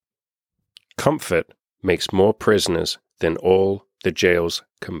Comfort makes more prisoners than all the jails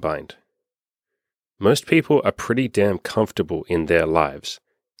combined. Most people are pretty damn comfortable in their lives,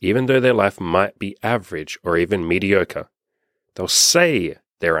 even though their life might be average or even mediocre. They'll say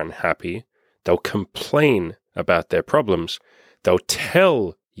they're unhappy, they'll complain about their problems, they'll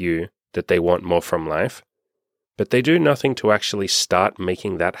tell you that they want more from life, but they do nothing to actually start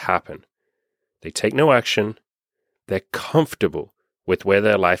making that happen. They take no action, they're comfortable with where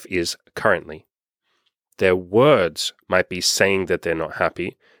their life is currently. Their words might be saying that they're not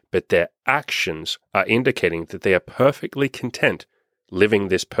happy, but their actions are indicating that they are perfectly content living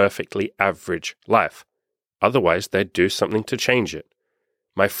this perfectly average life. Otherwise, they'd do something to change it.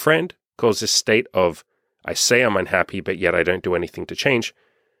 My friend calls this state of, I say I'm unhappy, but yet I don't do anything to change,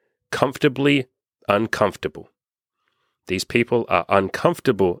 comfortably uncomfortable. These people are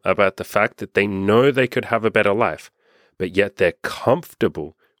uncomfortable about the fact that they know they could have a better life, but yet they're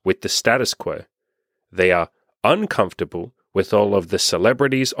comfortable with the status quo. They are uncomfortable with all of the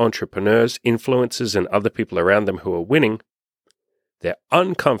celebrities, entrepreneurs, influencers, and other people around them who are winning. They're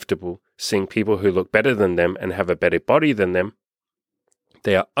uncomfortable seeing people who look better than them and have a better body than them.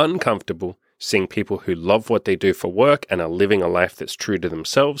 They are uncomfortable seeing people who love what they do for work and are living a life that's true to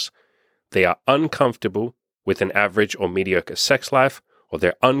themselves. They are uncomfortable with an average or mediocre sex life, or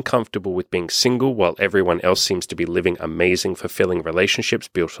they're uncomfortable with being single while everyone else seems to be living amazing, fulfilling relationships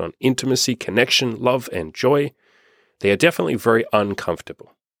built on intimacy, connection, love, and joy. They are definitely very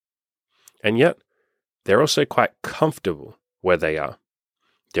uncomfortable. And yet, they're also quite comfortable where they are.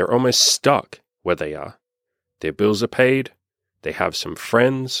 They're almost stuck where they are. Their bills are paid, they have some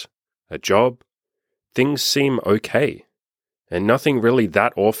friends, a job. Things seem okay, and nothing really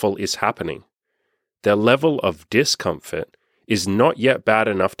that awful is happening. Their level of discomfort is not yet bad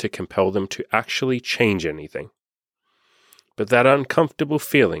enough to compel them to actually change anything. But that uncomfortable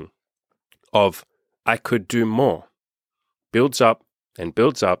feeling of, I could do more, builds up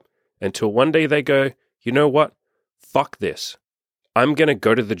until one day they go, you know what? Fuck this. I'm going to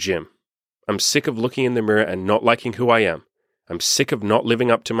go to the gym. I'm sick of looking in the mirror and not liking who I am. I'm sick of not living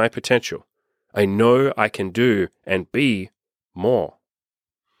up to my potential. I know I can do and be more.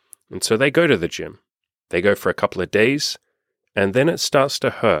 And so they go to the gym. They go for a couple of days, and then it starts to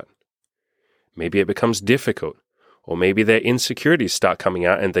hurt. Maybe it becomes difficult, or maybe their insecurities start coming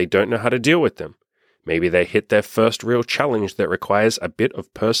out and they don't know how to deal with them. Maybe they hit their first real challenge that requires a bit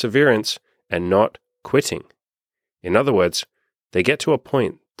of perseverance and not quitting. In other words, they get to a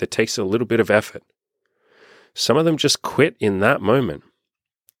point that takes a little bit of effort. Some of them just quit in that moment,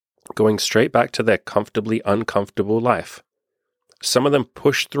 going straight back to their comfortably uncomfortable life. Some of them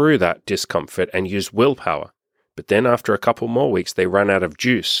push through that discomfort and use willpower, but then after a couple more weeks, they run out of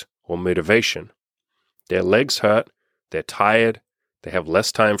juice or motivation. Their legs hurt, they're tired, they have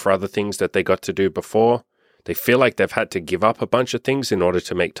less time for other things that they got to do before. They feel like they've had to give up a bunch of things in order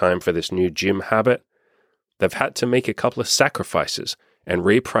to make time for this new gym habit. They've had to make a couple of sacrifices and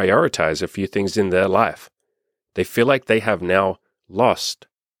reprioritize a few things in their life. They feel like they have now lost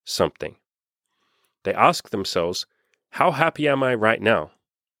something. They ask themselves, how happy am I right now?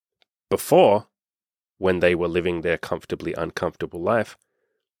 Before, when they were living their comfortably uncomfortable life,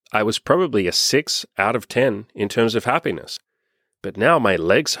 I was probably a 6 out of 10 in terms of happiness. But now my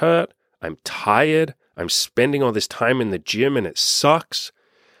legs hurt, I'm tired, I'm spending all this time in the gym and it sucks.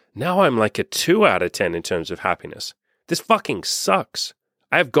 Now I'm like a 2 out of 10 in terms of happiness. This fucking sucks.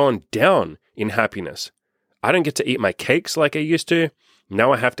 I've gone down in happiness. I don't get to eat my cakes like I used to.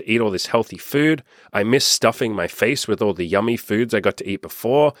 Now I have to eat all this healthy food. I miss stuffing my face with all the yummy foods I got to eat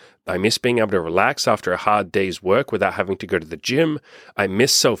before. I miss being able to relax after a hard day's work without having to go to the gym. I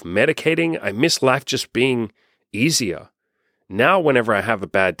miss self-medicating. I miss life just being easier. Now, whenever I have a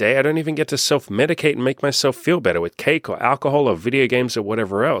bad day, I don't even get to self-medicate and make myself feel better with cake or alcohol or video games or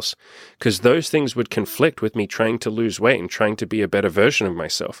whatever else, because those things would conflict with me trying to lose weight and trying to be a better version of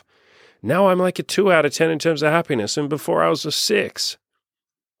myself. Now I'm like a 2 out of 10 in terms of happiness, and before I was a 6.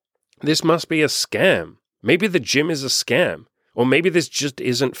 This must be a scam. Maybe the gym is a scam, or maybe this just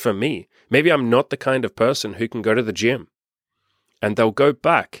isn't for me. Maybe I'm not the kind of person who can go to the gym. And they'll go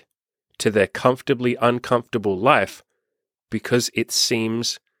back to their comfortably uncomfortable life because it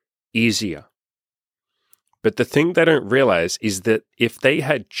seems easier. But the thing they don't realize is that if they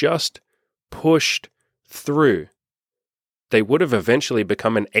had just pushed through, they would have eventually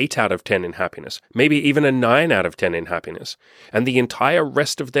become an 8 out of 10 in happiness, maybe even a 9 out of 10 in happiness. And the entire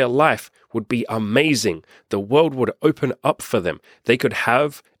rest of their life would be amazing. The world would open up for them. They could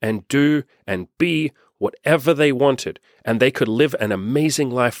have and do and be whatever they wanted, and they could live an amazing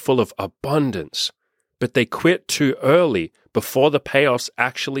life full of abundance. But they quit too early before the payoffs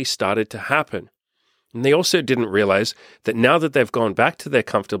actually started to happen. And they also didn't realize that now that they've gone back to their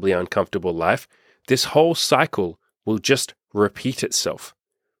comfortably uncomfortable life, this whole cycle will just repeat itself.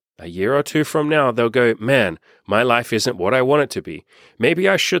 A year or two from now, they'll go, man, my life isn't what I want it to be. Maybe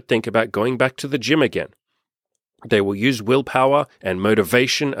I should think about going back to the gym again. They will use willpower and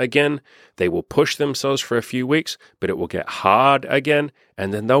motivation again. They will push themselves for a few weeks, but it will get hard again,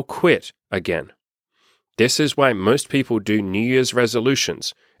 and then they'll quit again. This is why most people do New Year's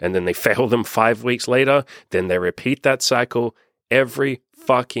resolutions, and then they fail them 5 weeks later, then they repeat that cycle every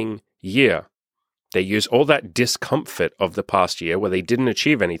fucking year. They use all that discomfort of the past year where they didn't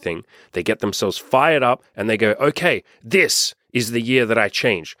achieve anything. They get themselves fired up and they go, okay, this is the year that I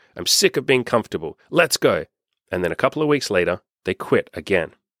change. I'm sick of being comfortable. Let's go. And then a couple of weeks later, they quit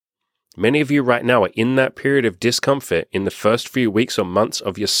again. Many of you right now are in that period of discomfort in the first few weeks or months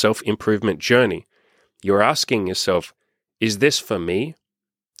of your self-improvement journey. You're asking yourself, is this for me?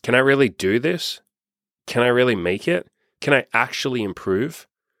 Can I really do this? Can I really make it? Can I actually improve?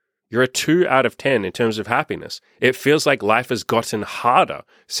 You're a 2 out of 10 in terms of happiness. It feels like life has gotten harder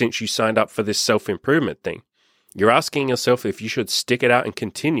since you signed up for this self-improvement thing. You're asking yourself if you should stick it out and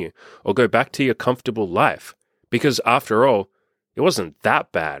continue or go back to your comfortable life. Because after all, it wasn't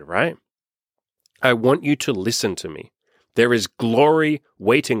that bad, right? I want you to listen to me. There is glory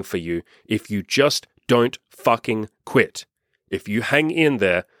waiting for you if you just don't fucking quit. If you hang in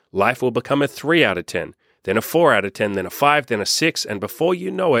there, life will become a 3 out of 10. Then a 4 out of 10, then a 5, then a 6, and before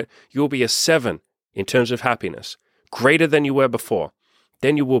you know it, you'll be a 7 in terms of happiness, greater than you were before.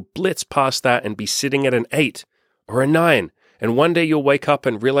 Then you will blitz past that and be sitting at an 8 or a 9, and one day you'll wake up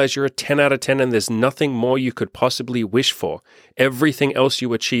and realize you're a 10 out of 10 and there's nothing more you could possibly wish for. Everything else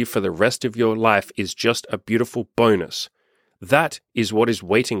you achieve for the rest of your life is just a beautiful bonus. That is what is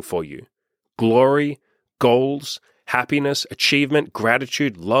waiting for you. Glory, goals, happiness, achievement,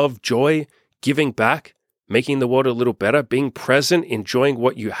 gratitude, love, joy, giving back, making the world a little better, being present, enjoying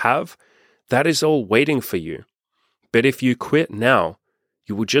what you have, that is all waiting for you. But if you quit now,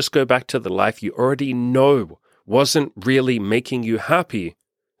 you will just go back to the life you already know wasn't really making you happy.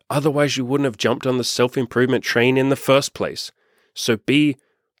 Otherwise, you wouldn't have jumped on the self-improvement train in the first place. So be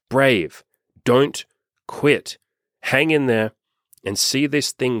brave. Don't quit. Hang in there and see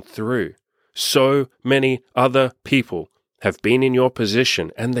this thing through. So many other people have been in your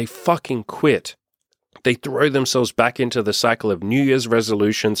position and they fucking quit. They throw themselves back into the cycle of New Year's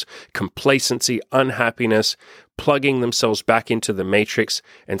resolutions, complacency, unhappiness, plugging themselves back into the matrix,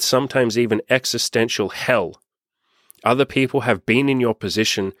 and sometimes even existential hell. Other people have been in your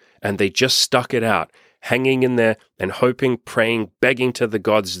position and they just stuck it out, hanging in there and hoping, praying, begging to the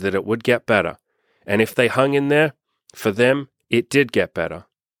gods that it would get better. And if they hung in there, for them, it did get better.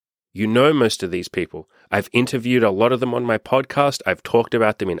 You know most of these people. I've interviewed a lot of them on my podcast. I've talked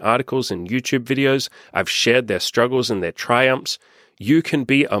about them in articles and YouTube videos. I've shared their struggles and their triumphs. You can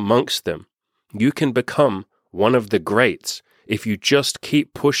be amongst them. You can become one of the greats if you just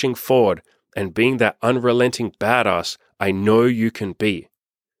keep pushing forward and being that unrelenting badass I know you can be.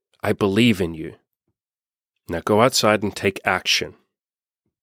 I believe in you. Now go outside and take action.